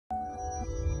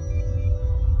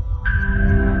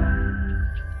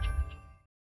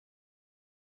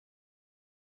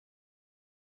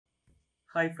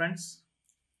Hi friends,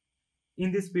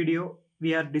 in this video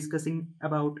we are discussing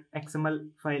about XML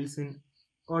files in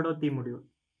Odoo module.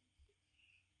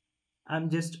 I'm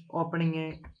just opening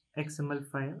a XML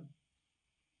file.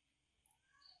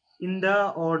 In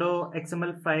the Odoo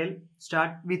XML file,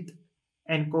 start with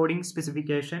encoding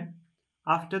specification.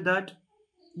 After that,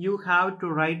 you have to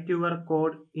write your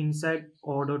code inside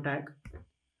Odoo tag.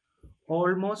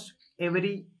 Almost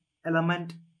every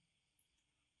element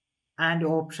and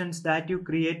options that you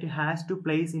create has to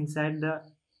place inside the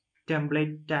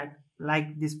template tag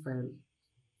like this file.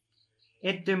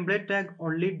 A template tag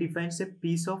only defines a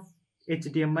piece of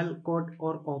HTML code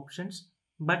or options,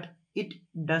 but it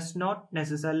does not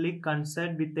necessarily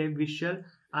concern with a visual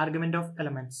argument of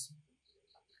elements.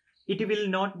 It will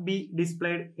not be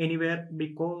displayed anywhere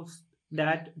because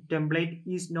that template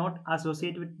is not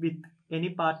associated with any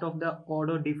part of the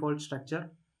Odoo default structure.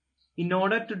 In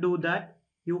order to do that,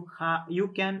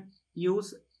 you can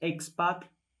use XPath,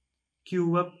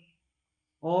 Qweb,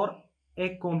 or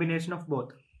a combination of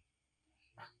both.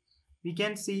 We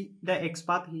can see the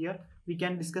XPath here. We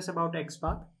can discuss about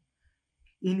XPath.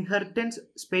 Inheritance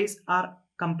space are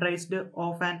comprised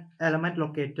of an element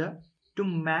locator to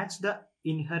match the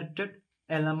inherited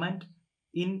element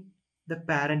in the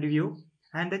parent view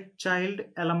and the child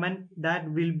element that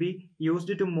will be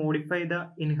used to modify the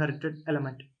inherited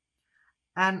element.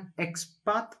 An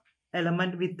XPath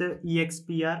element with the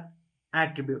expr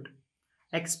attribute.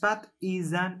 XPath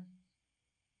is an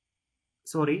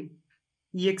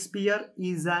expr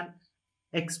is an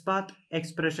XPath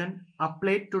expression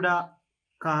applied to the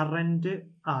current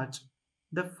arch.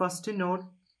 The first node,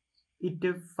 it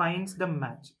finds the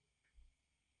match.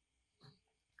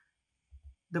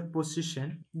 The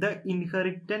position. The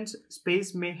inheritance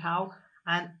space may have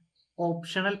an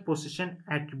optional position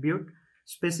attribute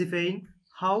specifying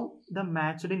how the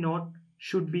matched node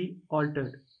should be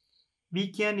altered.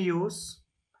 We can use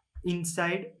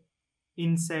inside,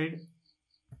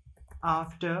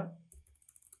 after,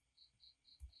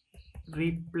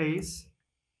 replace,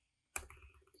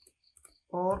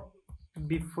 or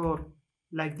before,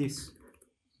 like this.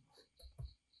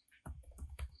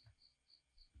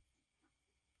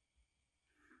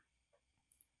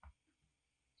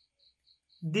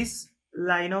 This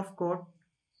line of code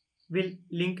will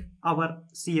link our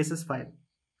CSS file.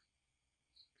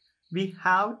 We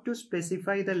have to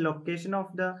specify the location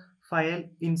of the file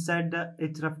inside the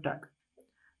href tag.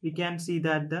 We can see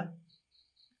that the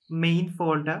main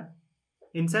folder,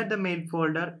 inside the main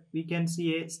folder we can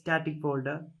see a static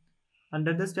folder.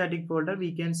 Under the static folder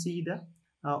we can see the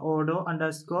Odoo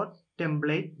underscore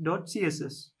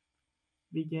template.css.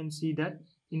 We can see that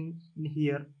in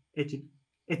here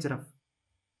href.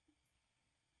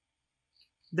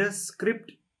 The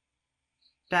script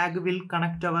tag will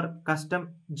connect our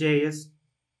custom JS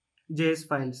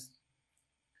files.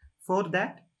 For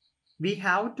that, we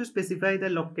have to specify the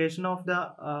location of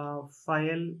the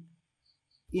file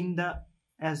in the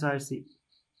src.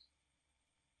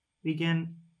 We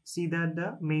can see that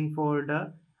the main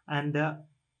folder and the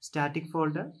static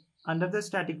folder. Under the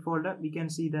static folder, we can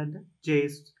see that the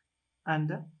JS and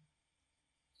the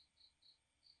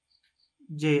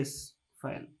JS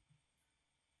file.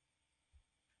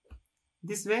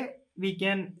 This way, we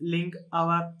can link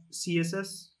our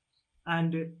CSS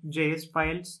and JS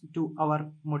files to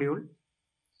our module.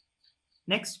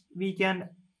 Next, we can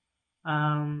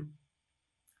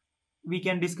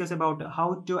discuss about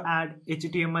how to add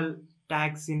HTML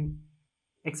tags in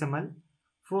XML.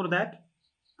 For that,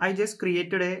 I just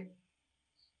created a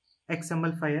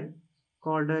XML file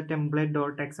called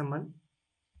template.xml.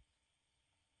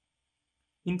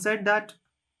 Inside that,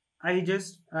 I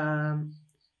just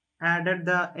added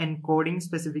the encoding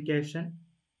specification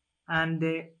and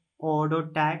the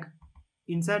Odoo tag.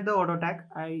 Inside the Odoo tag,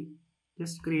 I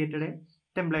just created a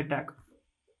template tag.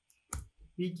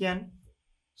 We can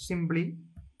simply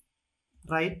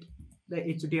write the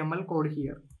HTML code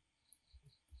here.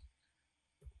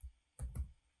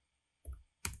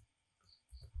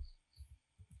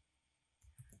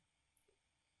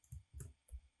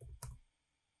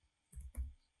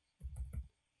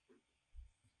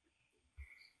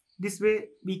 This way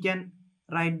we can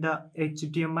write the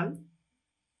HTML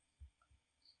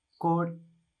code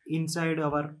inside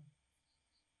our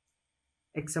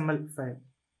XML file.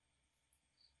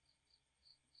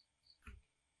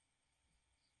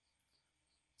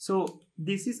 So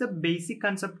this is the basic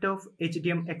concept of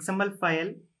XML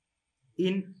file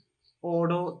in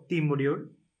Odoo module.